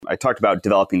I talked about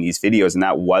developing these videos, and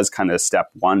that was kind of step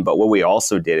one. But what we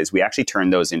also did is we actually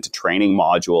turned those into training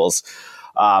modules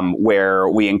where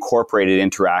we incorporated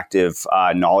interactive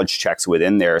knowledge checks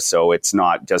within there. So it's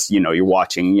not just, you're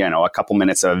watching, a couple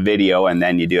minutes of a video and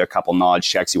then you do a couple knowledge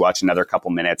checks, you watch another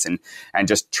couple minutes and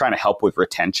just trying to help with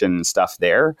retention and stuff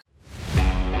there.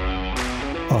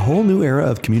 A whole new era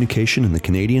of communication in the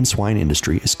Canadian swine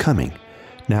industry is coming.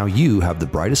 Now you have the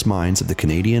brightest minds of the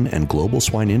Canadian and global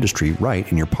swine industry right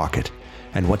in your pocket.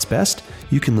 And what's best?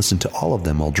 You can listen to all of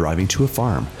them while driving to a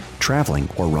farm, traveling,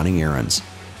 or running errands.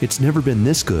 It's never been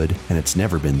this good, and it's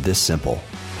never been this simple.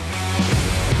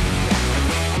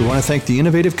 We want to thank the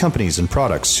innovative companies and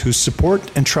products whose support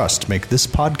and trust make this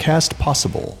podcast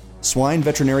possible. Swine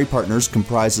Veterinary Partners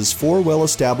comprises 4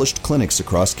 well-established clinics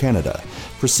across Canada: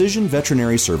 Precision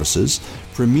Veterinary Services,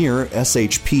 Premier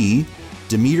SHP,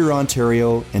 Demeter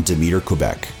Ontario, and Demeter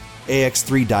Quebec.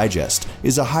 AX3 Digest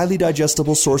is a highly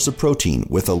digestible source of protein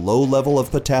with a low level of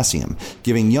potassium,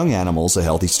 giving young animals a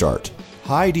healthy start.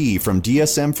 High D from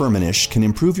DSM Firmenich can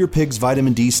improve your pig's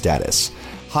vitamin D status.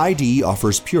 High D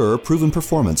offers pure, proven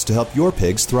performance to help your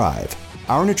pigs thrive.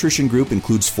 Our nutrition group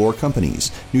includes 4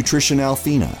 companies: Nutrition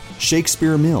Althena,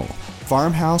 Shakespeare Mill,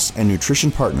 Farmhouse, and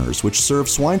Nutrition Partners, which serve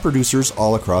swine producers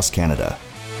all across Canada.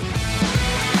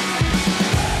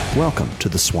 Welcome to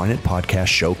the Swine It Podcast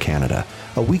Show Canada,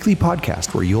 a weekly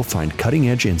podcast where you'll find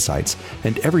cutting-edge insights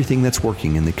and everything that's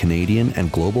working in the Canadian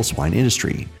and global swine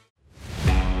industry.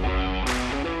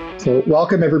 So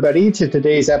welcome everybody to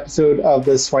today's episode of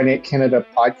the Swine It Canada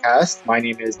podcast. My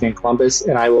name is Dan Columbus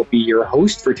and I will be your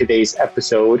host for today's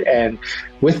episode. And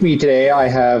with me today I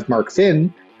have Mark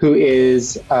Fynn, who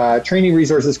is Training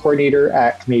Resources Coordinator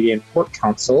at Canadian Pork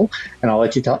Council. And I'll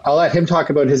let him talk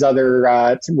about his other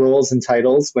roles and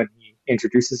titles when he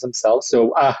introduces himself.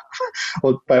 So,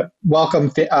 but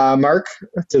welcome, Mark,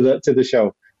 to the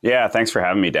show. Yeah, thanks for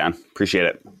having me, Dan. Appreciate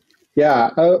it. Yeah.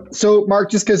 So, Mark,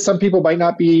 just because some people might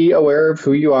not be aware of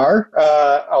who you are,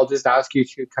 I'll just ask you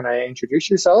to kind of introduce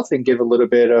yourself and give a little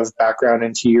bit of background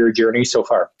into your journey so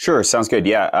far. Sure. Sounds good.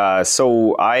 Yeah.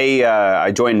 So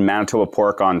I joined Manitoba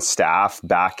Pork on staff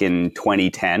back in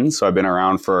 2010. So I've been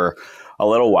around for a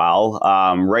little while.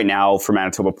 Right now for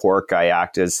Manitoba Pork, I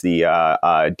act as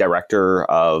the Director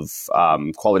of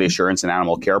Quality Assurance and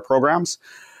Animal Care Programs.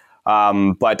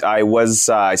 But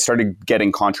I started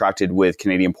getting contracted with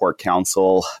Canadian Pork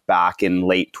Council back in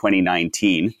late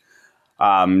 2019.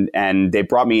 And they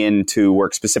brought me in to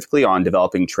work specifically on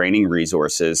developing training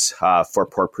resources for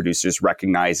pork producers,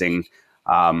 recognizing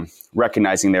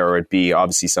there would be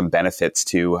obviously some benefits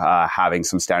to having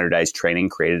some standardized training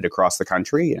created across the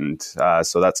country. And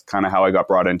so that's kind of how I got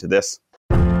brought into this.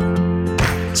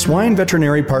 Swine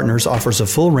Veterinary Partners offers a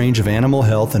full range of animal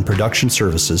health and production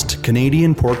services to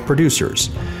Canadian pork producers.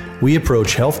 We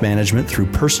approach health management through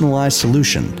personalized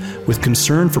solution with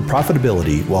concern for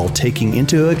profitability while taking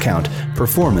into account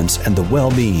performance and the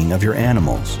well-being of your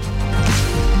animals.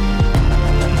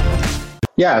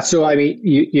 Yeah, so I mean,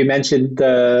 you mentioned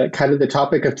the kind of the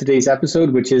topic of today's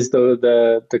episode, which is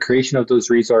the creation of those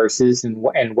resources and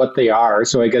what they are.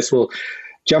 So I guess we'll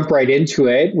jump right into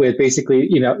it with basically,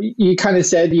 you kind of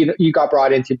said, you got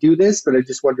brought in to do this, but I'm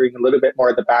just wondering a little bit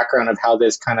more of the background of how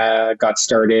this kind of got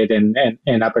started and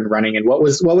up and running, and what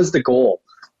was the goal,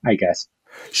 I guess.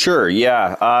 Sure.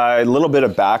 Yeah. A little bit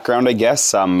of background, I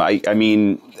guess. I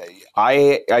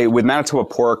with Manitoba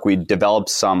Pork, we developed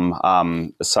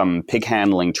some pig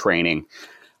handling training.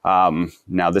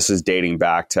 Now this is dating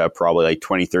back to probably like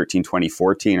 2013,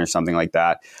 2014 or something like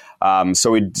that. So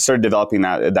we started developing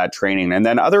that training, and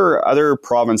then other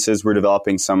provinces were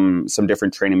developing some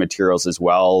different training materials as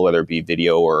well, whether it be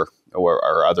video or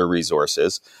other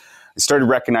resources. I started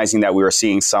recognizing that we were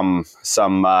seeing some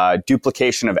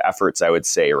duplication of efforts, I would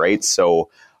say, right?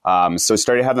 So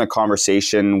started having a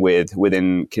conversation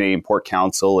within Canadian Pork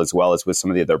Council as well as with some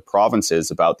of the other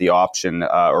provinces about the option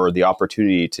or the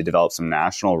opportunity to develop some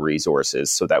national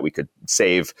resources so that we could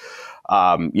save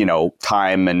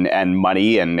time and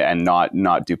money and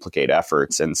not duplicate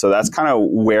efforts. And so that's kind of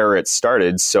where it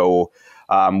started. So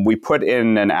we put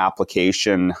in an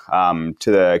application to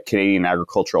the Canadian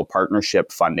Agricultural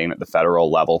Partnership funding at the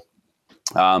federal level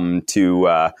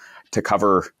to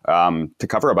cover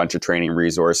a bunch of training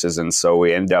resources. And so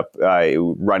we ended up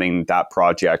running that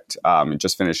project,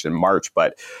 just finished in March,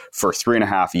 but for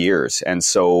 3.5 years. And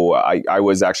so I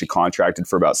was actually contracted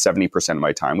for about 70% of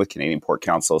my time with Canadian Pork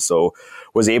Council. So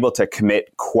was able to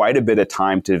commit quite a bit of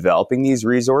time to developing these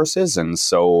resources. And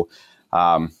so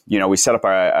We set up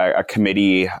a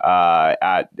committee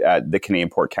at the Canadian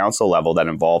Port Council level that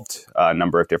involved a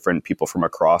number of different people from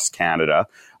across Canada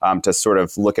to sort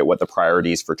of look at what the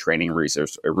priorities for training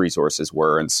resources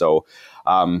were. And so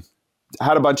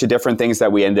had a bunch of different things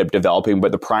that we ended up developing,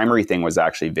 but the primary thing was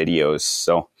actually videos.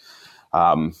 So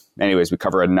anyways, we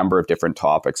cover a number of different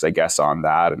topics, I guess, on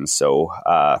that. And so,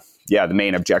 the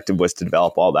main objective was to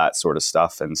develop all that sort of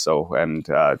stuff. And so,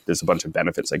 there's a bunch of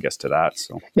benefits, I guess, to that.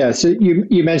 So, yeah. So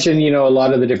you mentioned, a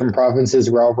lot of the different provinces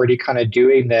were already kind of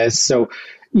doing this. So,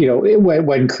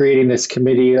 when creating this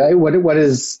committee, what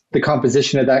is the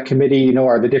composition of that committee?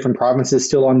 Are the different provinces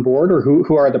still on board, or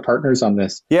who are the partners on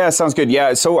this? Yeah, sounds good.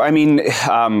 Yeah. So, I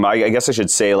guess I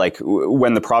should say, like,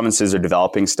 when the provinces are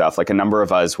developing stuff, like a number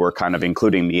of us were kind of,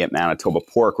 including me at Manitoba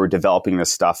Pork, we're developing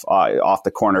this stuff off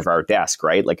the corner of our desk,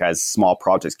 right? Like, as small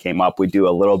projects came up, we do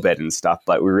a little bit and stuff,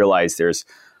 but we realized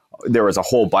there was a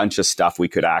whole bunch of stuff we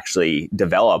could actually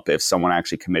develop if someone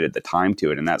actually committed the time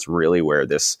to it. And that's really where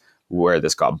this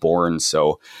got born.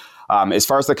 So as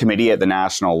far as the committee at the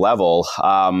national level,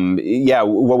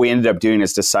 what we ended up doing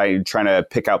is trying to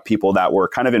pick out people that were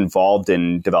kind of involved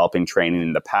in developing training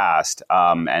in the past,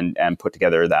 and put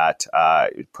together that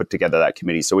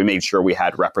committee. So we made sure we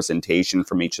had representation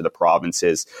from each of the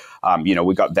provinces.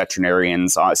 We got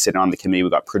veterinarians sitting on the committee, we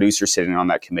got producers sitting on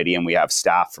that committee, and we have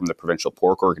staff from the provincial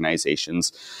pork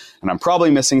organizations. And I'm probably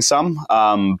missing some,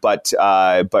 but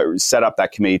set up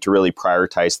that committee to really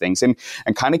prioritize things and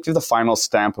kind of give the final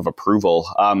stamp of approval.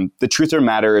 The truth of the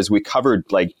matter is we covered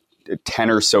like 10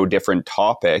 or so different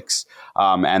topics,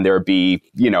 and there'd be,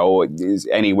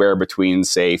 anywhere between,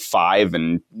 say, 5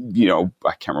 and,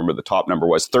 I can't remember the top number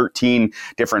was 13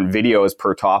 different videos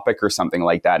per topic or something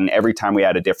like that. And every time we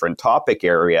had a different topic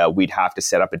area, we'd have to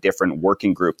set up a different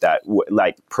working group that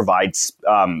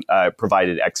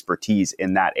provided expertise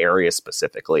in that area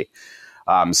specifically.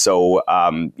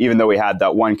 Even though we had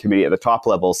that one committee at the top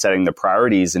level setting the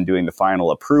priorities and doing the final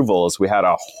approvals, we had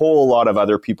a whole lot of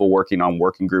other people working on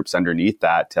working groups underneath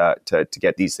that to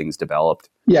get these things developed.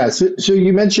 Yeah. So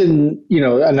you mentioned,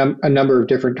 a number of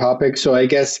different topics. So I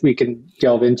guess we can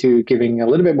delve into giving a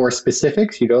little bit more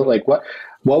specifics, like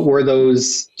what were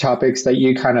those topics that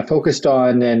you kind of focused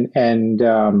on, and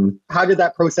how did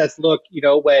that process look,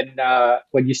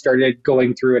 when you started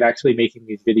going through and actually making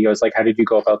these videos? Like, how did you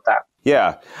go about that?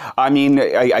 Yeah,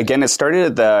 again, it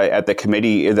started at the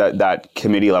committee, that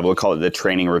committee level. We call it the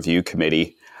Training Review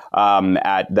Committee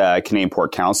at the Canadian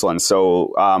Port Council. And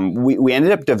so we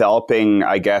ended up developing,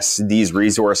 I guess, these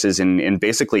resources in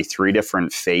basically 3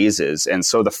 different phases. And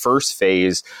so the first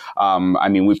phase,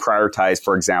 we prioritized,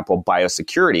 for example,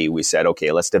 biosecurity. We said,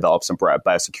 okay, let's develop some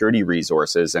biosecurity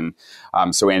resources. And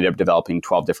so we ended up developing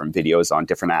 12 different videos on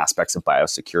different aspects of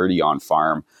biosecurity on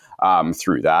farm.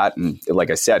 Through that. And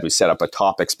like I said, we set up a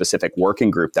topic-specific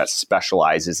working group that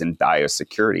specializes in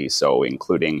biosecurity. So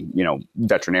including,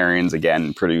 veterinarians,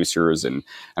 again, producers, and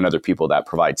other people that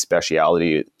provide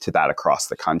speciality to that across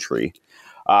the country.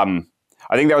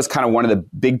 I think that was kind of one of the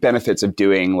big benefits of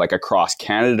doing like a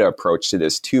cross-Canada approach to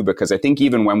this too, because I think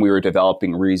even when we were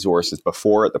developing resources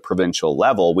before at the provincial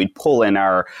level, we'd pull in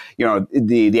our,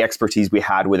 the expertise we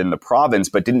had within the province,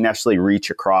 but didn't necessarily reach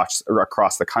across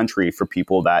the country for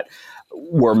people that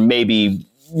were maybe,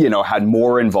 had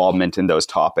more involvement in those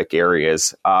topic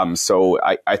areas. So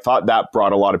I thought that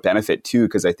brought a lot of benefit too,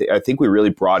 because I think we really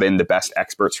brought in the best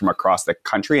experts from across the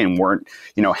country and weren't,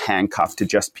 handcuffed to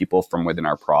just people from within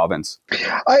our province.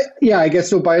 I guess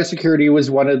so. Biosecurity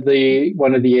was one of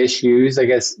the issues. I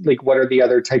guess, like, what are the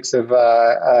other types of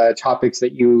topics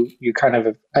that you kind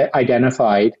of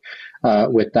identified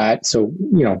with that? So,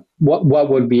 what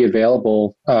would be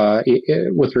available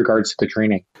with regards to the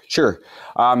training? Sure.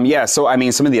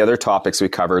 So, some of the other topics we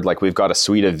covered, like we've got a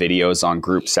suite of videos on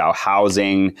group sow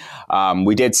housing.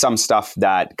 We did some stuff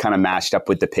that kind of matched up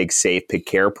with the pig safe, pig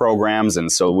care programs. And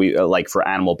so we, like for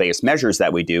animal-based measures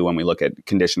that we do when we look at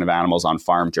condition of animals on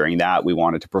farm during that, we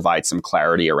wanted to provide some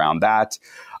clarity around that.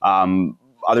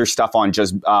 Other stuff on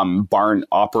just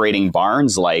operating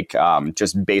barns, like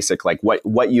just basic, like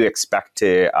what you expect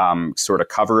to sort of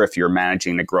cover if you're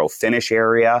managing a grow finish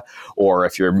area, or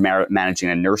if you're managing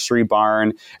a nursery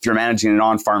barn, if you're managing an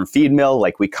on-farm feed mill.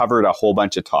 Like, we covered a whole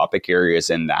bunch of topic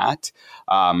areas in that,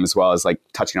 as well as like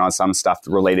touching on some stuff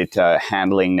related to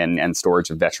handling and storage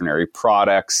of veterinary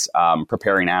products,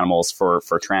 preparing animals for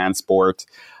transport.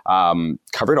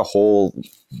 Covered a whole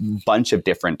bunch of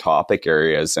different topic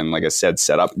areas, and like I said,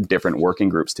 set up different working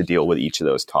groups to deal with each of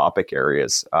those topic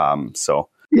areas. So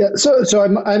Yeah, so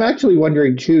I'm actually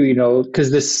wondering too,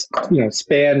 because this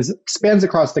spans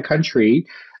across the country,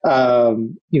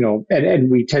 and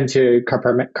we tend to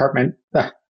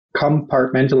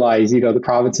compartmentalize, the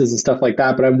provinces and stuff like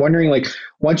that. But I'm wondering, like,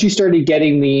 once you started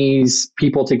getting these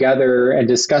people together and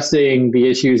discussing the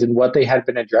issues and what they had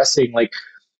been addressing, like,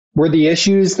 were the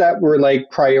issues that were like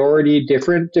priority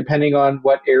different depending on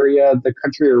what area of the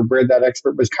country or where that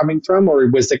expert was coming from, or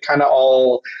was it kind of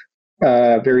all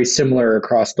very similar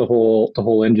across the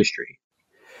whole industry?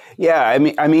 Yeah, I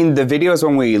mean, the videos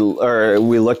when we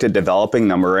looked at developing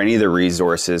them or any of the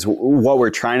resources, what we're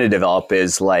trying to develop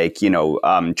is like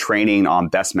training on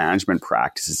best management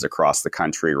practices across the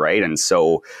country, right? And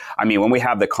so, I mean, when we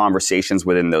have the conversations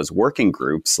within those working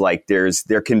groups, like there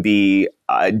can be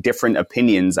different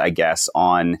opinions, I guess,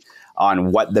 on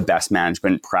what the best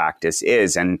management practice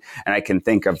is, and I can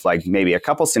think of like maybe a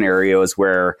couple scenarios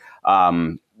where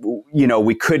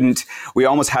we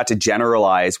almost had to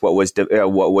generalize what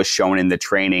was shown in the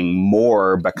training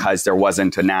more because there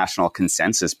wasn't a national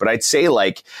consensus. But I'd say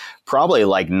probably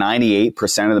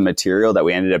 98% of the material that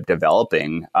we ended up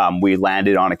developing, we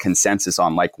landed on a consensus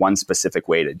on like one specific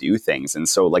way to do things. And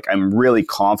so I'm really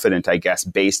confident, I guess,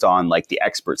 based on like the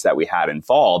experts that we had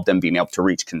involved and being able to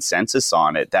reach consensus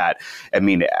on it, that, I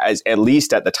mean, at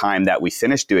least at the time that we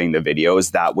finished doing the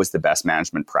videos, that was the best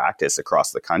management practice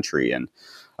across the country. And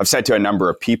I've said to a number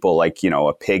of people, a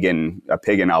pig in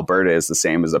Alberta is the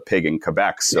same as a pig in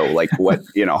Quebec. So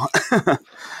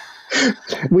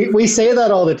We say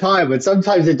that all the time, but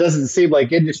sometimes it doesn't seem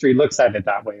like industry looks at it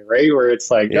that way, right? Where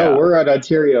it's like, no, we're in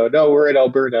Ontario, no, we're in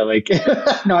Alberta,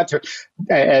 not to,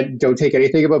 and don't take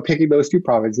anything about picking those two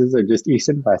provinces, they're just east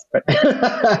and west. But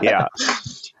yeah.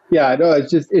 Yeah, no,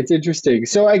 it's interesting.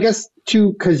 So I guess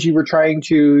too, because you were trying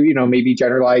to, maybe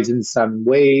generalize in some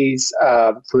ways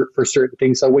for certain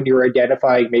things. So when you were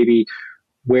identifying maybe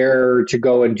where to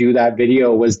go and do that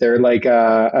video, was there like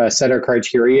a set of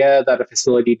criteria that a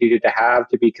facility needed to have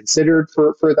to be considered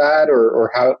for that,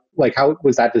 or how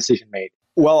was that decision made?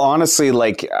 Well, honestly,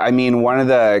 one of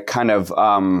the kind of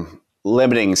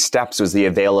limiting steps was the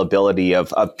availability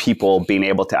of people being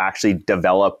able to actually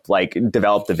develop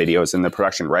the videos in the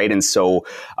production, right? And so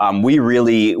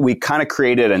we kind of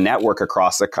created a network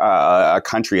across a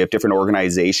country of different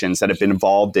organizations that have been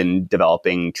involved in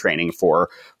developing training for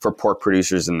pork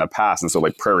producers in the past. And so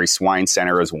Prairie Swine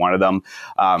Center is one of them.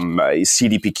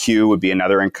 CDPQ would be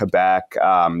another in Quebec,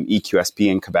 EQSP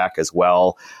in Quebec as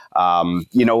well.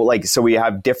 So we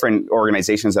have different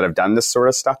organizations that have done this sort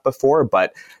of stuff before,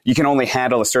 but you can only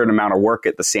handle a certain amount of work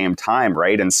at the same time,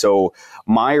 right? And so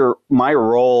my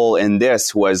role in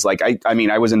this was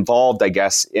I was involved, I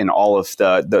guess, in all of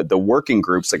the working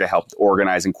groups. I helped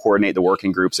organize and coordinate the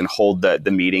working groups and hold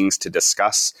the meetings to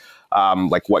discuss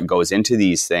what goes into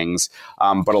these things.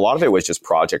 But a lot of it was just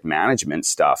project management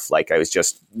stuff. I was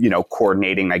just,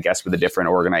 coordinating, I guess, with the different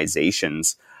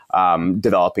organizations,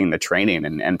 developing the training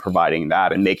and providing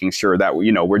that and making sure that,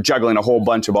 we're juggling a whole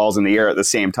bunch of balls in the air at the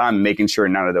same time and making sure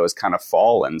none of those kind of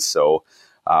fall. And so,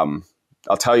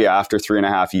 I'll tell you, after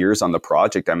 3.5 years on the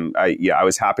project, I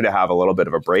was happy to have a little bit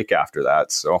of a break after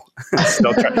that. So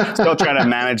still trying to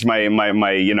manage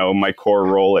my core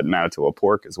role at Manitoba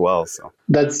Pork as well. So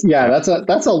that's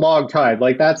a long time.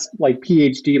 That's like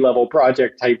PhD level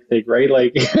project type thing, right?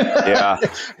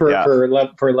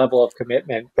 For level of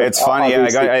commitment. But it's funny.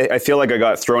 I feel like I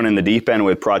got thrown in the deep end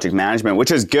with project management,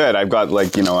 which is good. I've got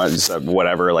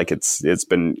whatever. It's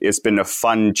been a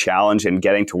fun challenge, and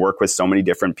getting to work with so many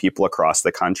different people across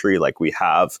the country. We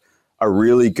have a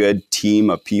really good team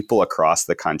of people across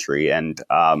the country, and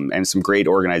some great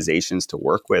organizations to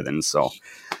work with. And so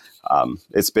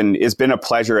it's been a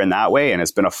pleasure in that way, and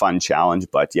it's been a fun challenge.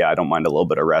 But yeah, I don't mind a little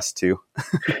bit of rest too.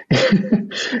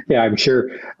 Yeah, I'm sure.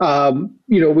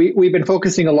 We've been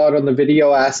focusing a lot on the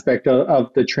video aspect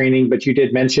of the training, but you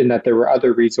did mention that there were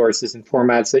other resources and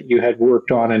formats that you had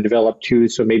worked on and developed too.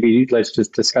 So maybe let's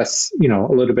just discuss,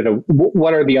 a little bit of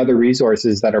what are the other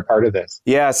resources that are part of this?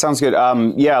 Yeah, sounds good. I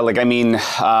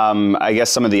guess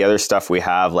some of the other stuff we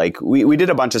have, we did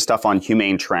a bunch of stuff on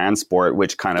humane transport,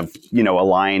 which kind of,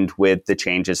 aligned with the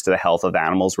changes to the health of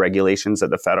animals regulations at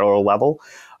the federal level.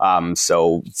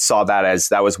 So saw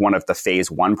that was one of the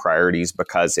phase 1 priorities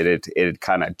because it had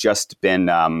kind of just been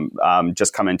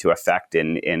just come into effect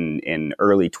in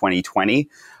early 2020.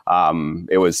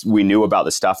 We knew about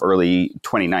the stuff early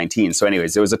 2019. So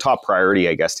anyways, it was a top priority,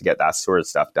 I guess, to get that sort of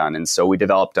stuff done. And so we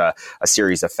developed a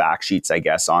series of fact sheets, I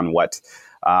guess, on what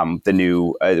the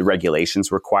new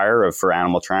regulations require for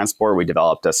animal transport. We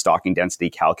developed a stocking density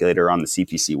calculator on the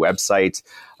CPC website.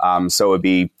 So it would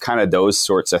be kind of those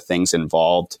sorts of things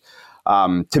involved.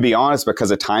 To be honest,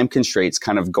 because of time constraints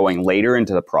kind of going later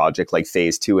into the project, like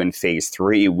phase 2 and phase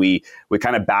 3, we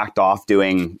kind of backed off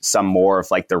doing some more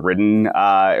of like the written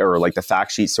or like the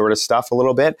fact sheet sort of stuff a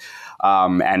little bit,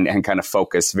 and kind of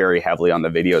focused very heavily on the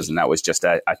videos. And that was just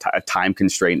a time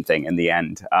constraint thing in the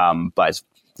end. But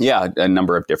yeah, a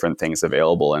number of different things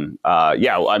available. And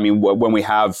I mean, when we've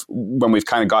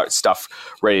kind of got stuff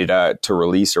ready to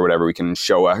release or whatever, we can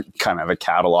show a kind of a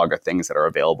catalog of things that are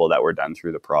available that were done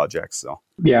through the project. So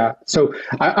yeah. So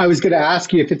I was going to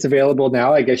ask you if it's available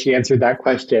now. I guess you answered that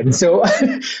question. So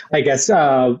I guess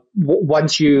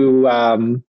once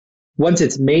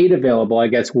it's made available, I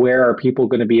guess, where are people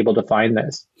going to be able to find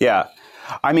this? Yeah.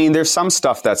 I mean, there's some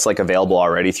stuff that's like available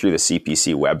already through the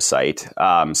CPC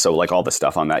website. So like all the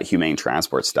stuff on that humane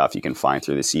transport stuff you can find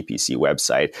through the CPC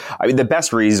website. I mean, the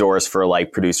best resource for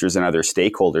like producers and other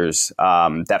stakeholders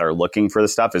that are looking for the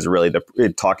stuff is really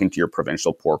talking to your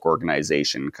provincial pork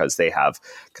organization, because they have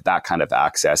that kind of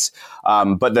access.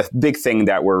 But the big thing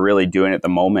that we're really doing at the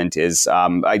moment is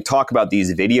I talk about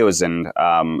these videos, and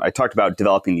I talked about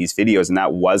developing these videos, and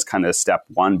that was kind of step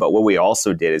one. But what we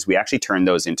also did is we actually turned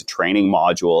those into training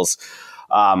modules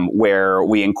where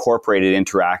we incorporated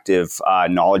interactive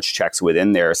knowledge checks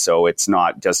within there. So it's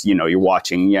not just, you're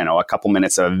watching, a couple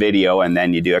minutes of a video and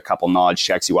then you do a couple knowledge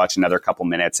checks, you watch another couple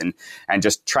minutes, and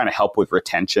just trying to help with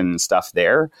retention and stuff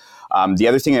there. The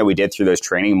other thing that we did through those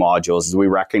training modules is we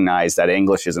recognized that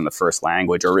English isn't the first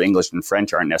language, or English and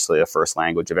French aren't necessarily the first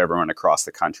language of everyone across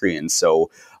the country. And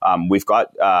so we've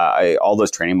got all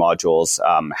those training modules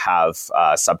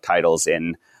have subtitles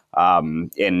in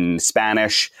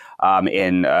Spanish,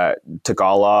 in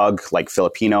Tagalog, like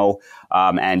Filipino,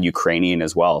 and Ukrainian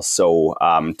as well. So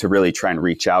to really try and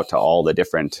reach out to all the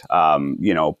different,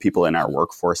 people in our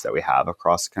workforce that we have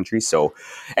across the country. So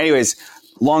anyways,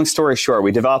 long story short,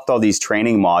 we developed all these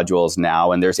training modules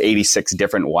now, and there's 86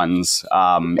 different ones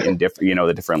in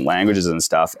the different languages and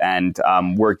stuff. And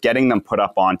we're getting them put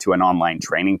up onto an online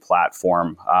training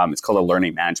platform. It's called a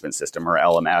learning management system, or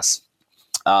LMS.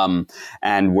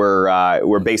 And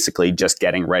we're basically just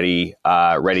getting ready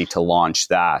to launch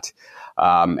that.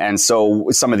 And so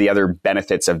some of the other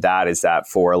benefits of that is that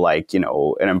for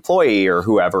an employee or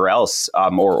whoever else,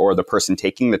 or the person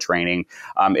taking the training,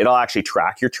 it'll actually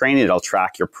track your training. It'll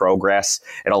track your progress.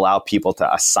 It'll allow people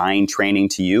to assign training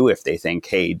to you if they think,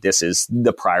 hey, this is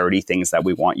the priority things that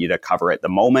we want you to cover at the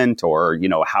moment, or,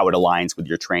 how it aligns with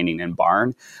your training in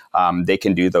barn. They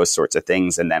can do those sorts of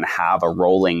things and then have a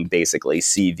rolling, basically,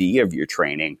 CV of your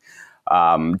training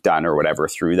done or whatever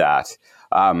through that.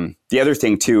 The other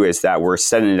thing too is that we're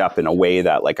setting it up in a way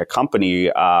that like a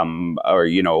company,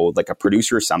 or, like a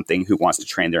producer or something who wants to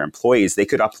train their employees, they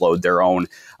could upload their own,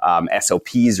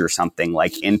 SOPs or something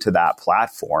like into that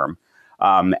platform.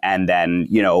 And then,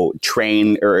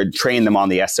 train them on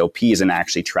the SOPs and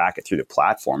actually track it through the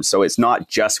platform. So it's not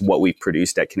just what we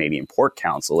produced at Canadian Pork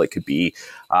Council. It could be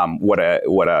what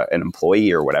an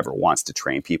employee or whatever wants to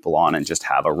train people on, and just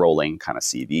have a rolling kind of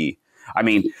CV. I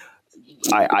mean,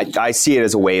 I see it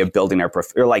as a way of building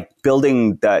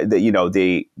building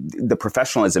the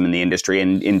professionalism in the industry,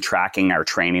 and in tracking our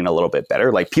training a little bit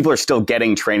better. Like, people are still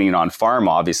getting training on farm,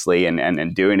 obviously,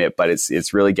 and doing it, but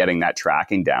it's really getting that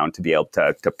tracking down to be able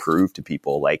to prove to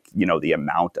people, the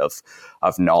amount of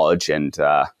knowledge and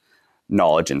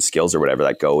skills or whatever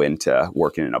that go into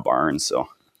working in a barn. So.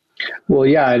 Well,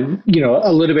 yeah,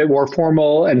 a little bit more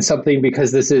formal, and something,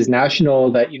 because this is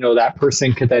national, that, that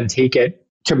person could then take it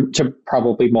to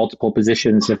probably multiple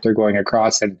positions if they're going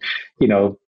across, and,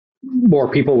 more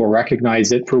people will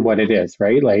recognize it for what it is,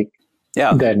 right? Like,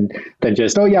 yeah, than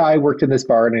just, oh yeah, I worked in this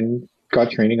barn and got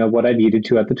training of what I needed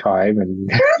to at the time, and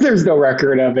there's no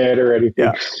record of it or anything.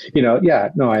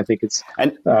 I think it's,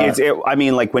 and I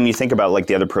mean, like, when you think about like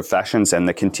the other professions and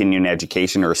the continuing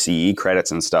education or CE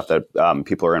credits and stuff that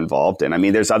people are involved in, I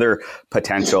mean, there's other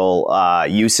potential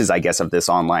uses, I guess, of this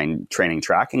online training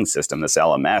tracking system, this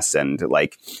LMS, and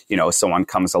someone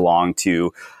comes along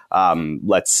to,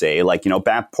 let's say,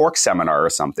 pork seminar or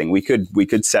something, we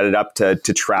could set it up to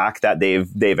track that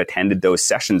they've attended those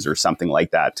sessions or something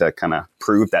like that, to kind of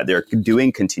prove that they're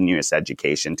doing continuous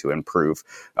education to improve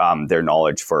their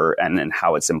knowledge and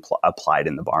how it's applied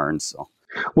in the barn. So,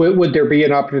 would there be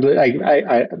an opportunity?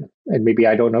 And maybe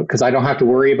I don't know, because I don't have to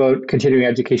worry about continuing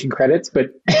education credits,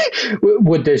 but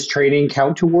would this training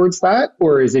count towards that,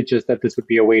 or is it just that this would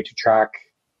be a way to track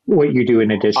what you do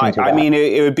in addition to that? I mean,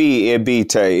 it'd be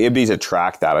to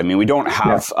track that. I mean, we don't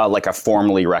have a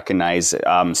formally recognized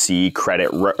CE credit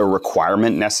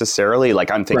requirement necessarily. Like,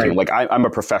 I'm thinking, I'm a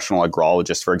professional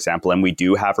agrologist, for example, and we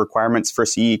do have requirements for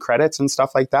CE credits and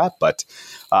stuff like that. But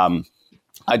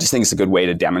I just think it's a good way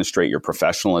to demonstrate your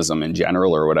professionalism in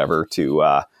general or whatever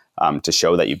to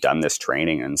show that you've done this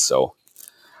training. And so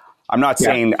I'm not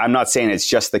saying it's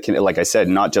just like I said,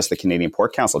 not just the Canadian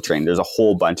Pork Council training. There's a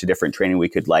whole bunch of different training we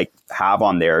could like have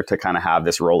on there to kind of have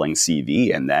this rolling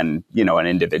CV, and then an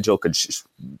individual could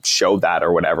show that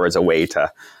or whatever as a way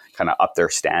to kind of up their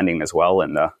standing as well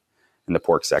in the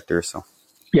pork sector. So.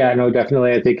 Yeah, no,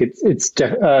 definitely. I think it's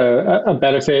a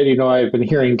benefit. I've been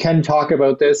hearing Ken talk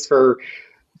about this for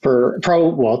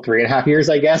probably 3.5 years,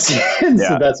 I guess.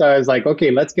 So that's why I was like,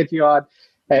 okay, let's get you on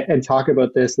and talk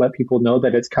about this, let people know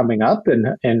that it's coming up,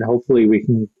 and hopefully we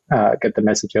can get the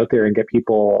message out there and get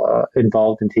people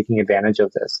involved in taking advantage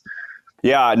of this.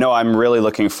 Yeah, no, I'm really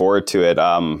looking forward to it.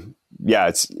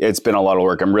 It's been a lot of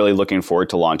work. I'm really looking forward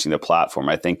to launching the platform.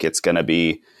 I think it's going to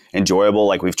be enjoyable.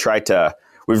 Like we've tried to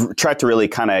really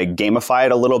kind of gamify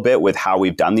it a little bit with how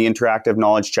we've done the interactive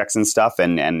knowledge checks and stuff,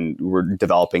 and we're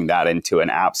developing that into an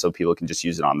app so people can just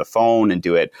use it on the phone and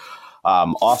do it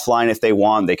offline if they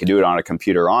want. They could do it on a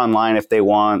computer online if they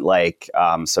want.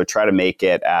 So try to make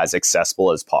it as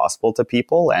accessible as possible to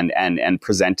people and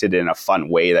present it in a fun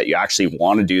way that you actually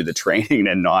want to do the training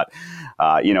and not,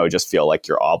 just feel like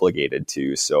you're obligated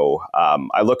to. So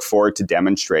I look forward to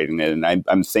demonstrating it, and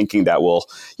I'm thinking that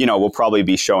we'll probably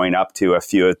be showing up to a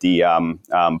few of the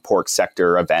pork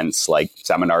sector events like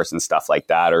seminars and stuff like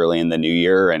that early in the new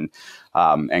year, and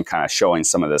kind of showing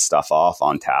some of this stuff off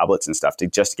on tablets and stuff to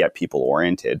just get people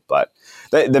oriented. But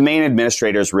the main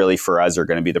administrators really for us are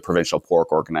going to be the provincial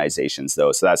pork organizations,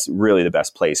 though. So that's really the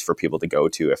best place for people to go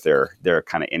to if they're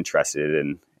kind of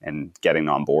interested in getting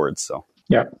on board. So.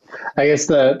 Yeah, I guess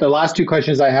the last two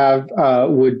questions I have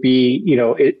would be,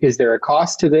 is there a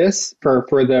cost to this for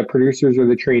the producers or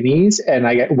the trainees? And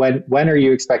when are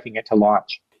you expecting it to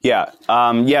launch? Yeah,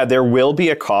 there will be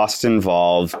a cost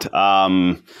involved.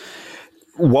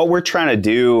 What we're trying to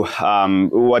do,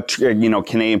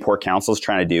 Canadian Pork Council is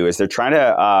trying to do is they're trying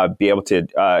to be able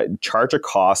to charge a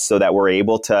cost so that we're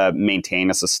able to maintain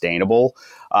a sustainable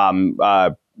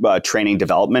training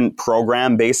development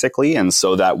program, basically, and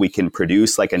so that we can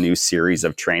produce like a new series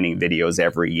of training videos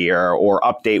every year, or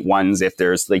update ones if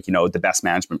there's the best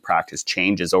management practice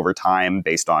changes over time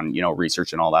based on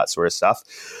research and all that sort of stuff.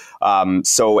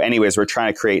 So anyways, we're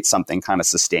trying to create something kind of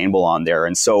sustainable on there.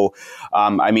 And so,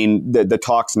 the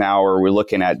talks now are we're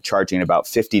looking at charging about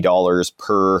 $50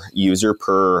 per user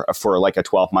for like a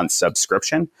 12-month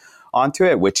subscription onto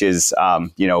it, which is,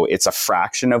 it's a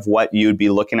fraction of what you'd be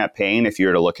looking at paying if you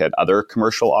were to look at other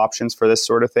commercial options for this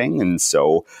sort of thing. And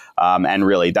so, and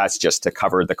really that's just to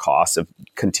cover the cost of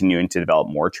continuing to develop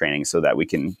more training so that we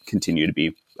can continue to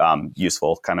be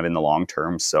useful kind of in the long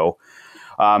term. So,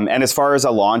 and as far as a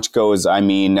launch goes, I'm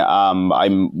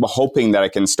hoping that I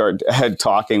can start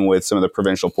talking with some of the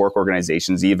provincial pork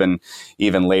organizations even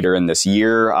later in this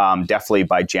year, definitely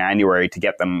by January, to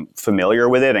get them familiar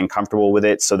with it and comfortable with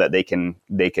it so that they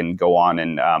can go on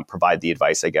and provide the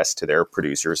advice, I guess, to their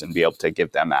producers and be able to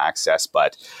give them access.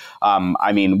 But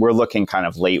we're looking kind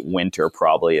of late winter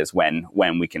probably is when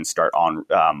we can start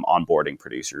onboarding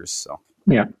producers. So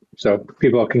yeah, so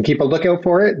people can keep a lookout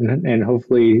for it and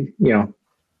hopefully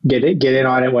get in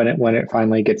on it when it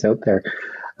finally gets out there.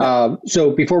 So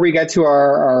before we get to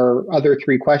our other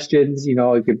three questions,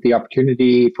 I'll give the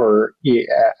opportunity for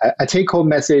a take-home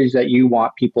message that you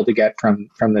want people to get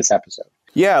from this episode.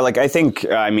 Yeah, I think,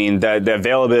 the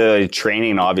availability of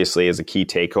training obviously is a key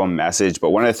take-home message. But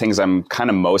one of the things I'm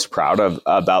kind of most proud of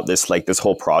about this, this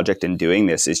whole project and doing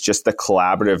this, is just the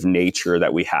collaborative nature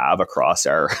that we have across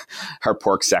our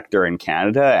pork sector in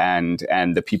Canada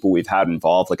and the people we've had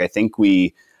involved. I think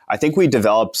we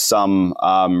developed some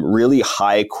really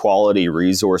high quality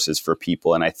resources for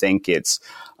people. And I think it's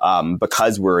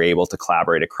because we're able to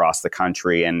collaborate across the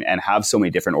country and have so many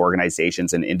different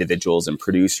organizations and individuals and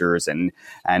producers and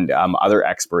other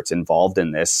experts involved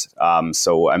in this.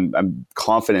 So I'm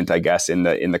confident, I guess, in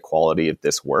the quality of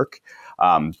this work.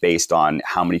 Based on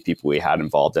how many people we had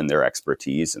involved in their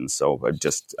expertise. And so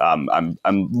I'm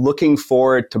looking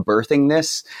forward to birthing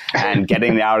this and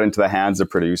getting it out into the hands of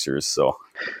producers. So.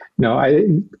 No,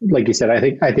 like you said,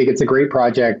 I think it's a great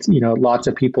project, lots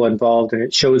of people involved, and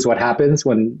it shows what happens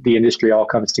when the industry all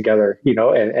comes together,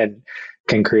 and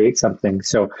can create something.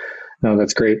 So, no,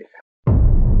 that's great.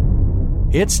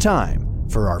 It's time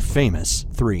for our famous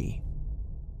three.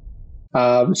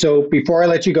 So before I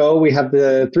let you go, we have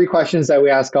the 3 questions that we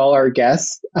ask all our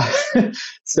guests.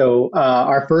 So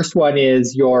our first one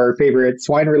is your favorite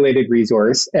swine-related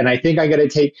resource. And I think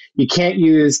you can't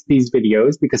use these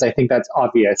videos because I think that's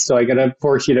obvious. So I'm going to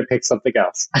force you to pick something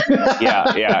else.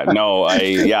 No,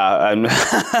 I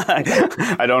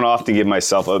don't often give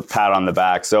myself a pat on the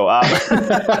back. So,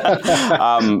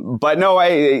 but no,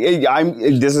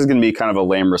 this is going to be kind of a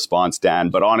lame response, Dan.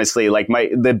 But honestly, like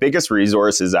the biggest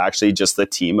resource is actually just the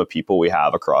team of people we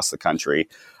have across the country.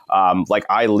 Like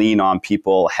I lean on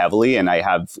people heavily, and I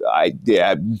have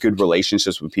good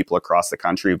relationships with people across the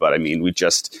country. But I mean, we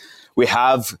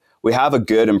have a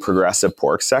good and progressive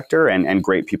pork sector and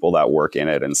great people that work in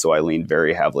it. And so I lean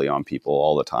very heavily on people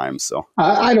all the time. So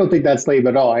I don't think that's lame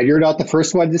at all. And you're not the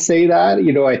first one to say that.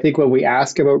 I think when we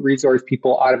ask about resource,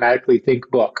 people automatically think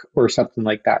book or something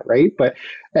like that, right? But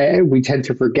we tend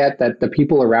to forget that the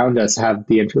people around us have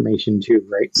the information too,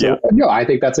 right? So no, I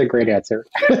think that's a great answer.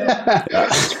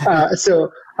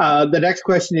 The next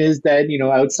question is then,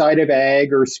 outside of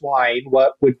ag or swine,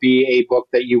 what would be a book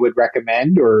that you would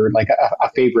recommend or like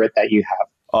a favorite that you have?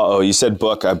 Oh, you said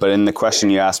book, but in the question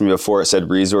you asked me before, it said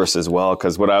resource as well.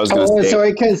 Because what I was going to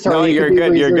say, sorry, no, you're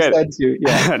good.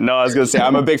 Yeah. No, I was going to say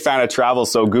I'm a big fan of travel,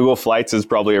 so Google Flights is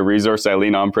probably a resource I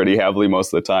lean on pretty heavily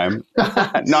most of the time.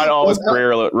 Not always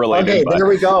career related. Okay, there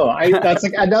we go. That's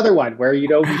like another one where we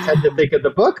tend to think of the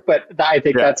book, but I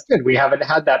think that's good. We haven't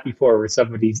had that before, where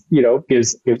somebody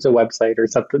gives a website or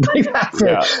something like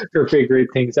that for figuring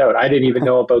things out. I didn't even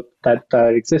know about that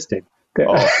existed.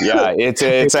 Oh yeah,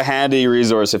 it's a handy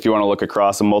resource if you want to look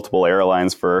across multiple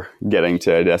airlines for getting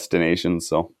to a destination.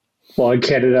 So, well, in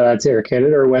Canada, that's Air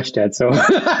Canada or WestJet. So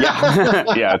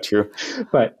yeah, true.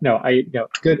 But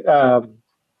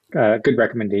good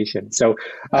recommendation. So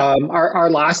our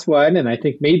last one, and I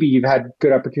think maybe you've had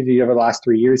good opportunity over the last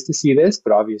 3 years to see this,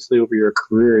 but obviously over your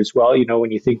career as well.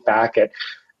 When you think back at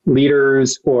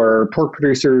leaders or pork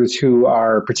producers who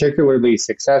are particularly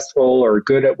successful or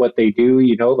good at what they do,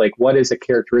 like what is a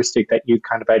characteristic that you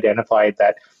kind of identified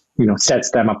that, sets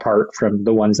them apart from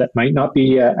the ones that might not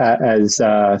be as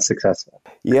successful?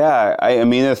 Yeah. I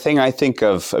mean, the thing I think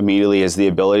of immediately is the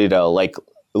ability to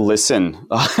listen,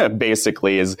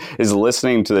 basically is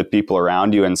listening to the people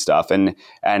around you and stuff and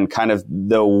kind of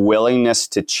the willingness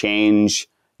to change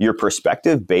your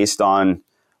perspective based on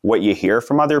what you hear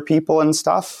from other people and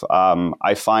stuff.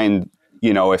 I find,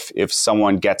 if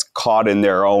someone gets caught in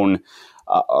their own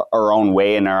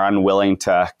way and are unwilling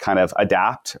to kind of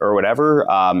adapt or whatever,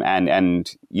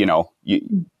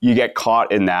 you get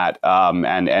caught in that,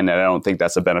 and I don't think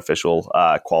that's a beneficial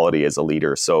quality as a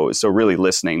leader. So really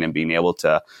listening and being able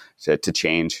to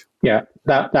change. Yeah,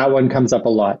 that one comes up a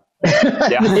lot.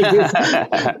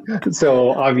 So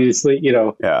obviously,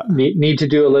 need to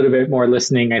do a little bit more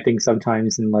listening, I think,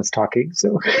 sometimes, and less talking.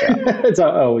 So it's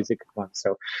always a good one.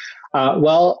 So,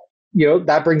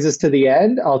 that brings us to the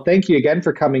end. I'll thank you again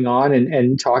for coming on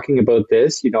and talking about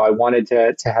this. I wanted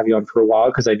to have you on for a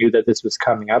while because I knew that this was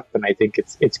coming up, and I think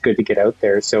it's good to get out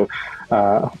there. So,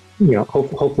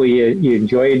 hopefully you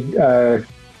enjoyed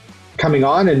coming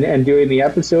on and doing the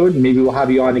episode. Maybe we'll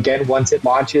have you on again once it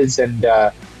launches, and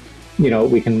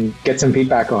we can get some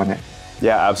feedback on it.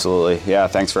 Yeah, absolutely. Yeah,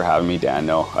 thanks for having me, Dan.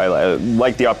 No, I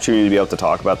like the opportunity to be able to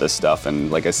talk about this stuff.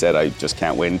 And like I said, I just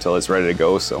can't wait until it's ready to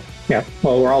go. So yeah,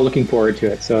 well, we're all looking forward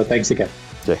to it. So thanks again.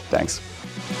 Okay, thanks.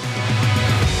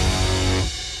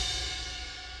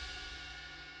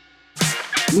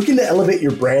 Looking to elevate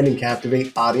your brand and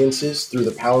captivate audiences through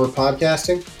the power of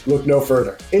podcasting? Look no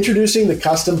further. Introducing the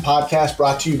Custom Podcast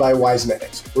brought to you by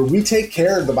Wisenetics, where we take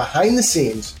care of the behind the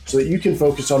scenes so that you can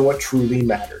focus on what truly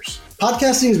matters.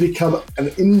 Podcasting has become an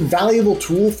invaluable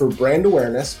tool for brand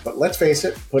awareness, but let's face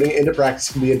it, putting it into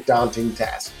practice can be a daunting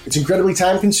task. It's incredibly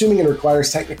time-consuming and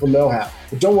requires technical know-how.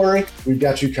 But don't worry, we've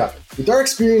got you covered. With our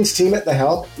experienced team at the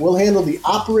helm, we'll handle the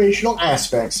operational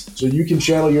aspects so you can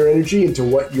channel your energy into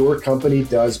what your company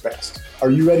does best. Are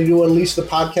you ready to unleash the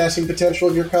podcasting potential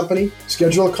of your company?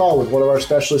 Schedule a call with one of our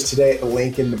specialists today at the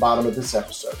link in the bottom of this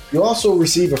episode. You'll also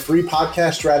receive a free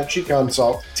podcast strategy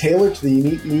consult tailored to the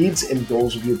unique needs and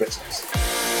goals of your business.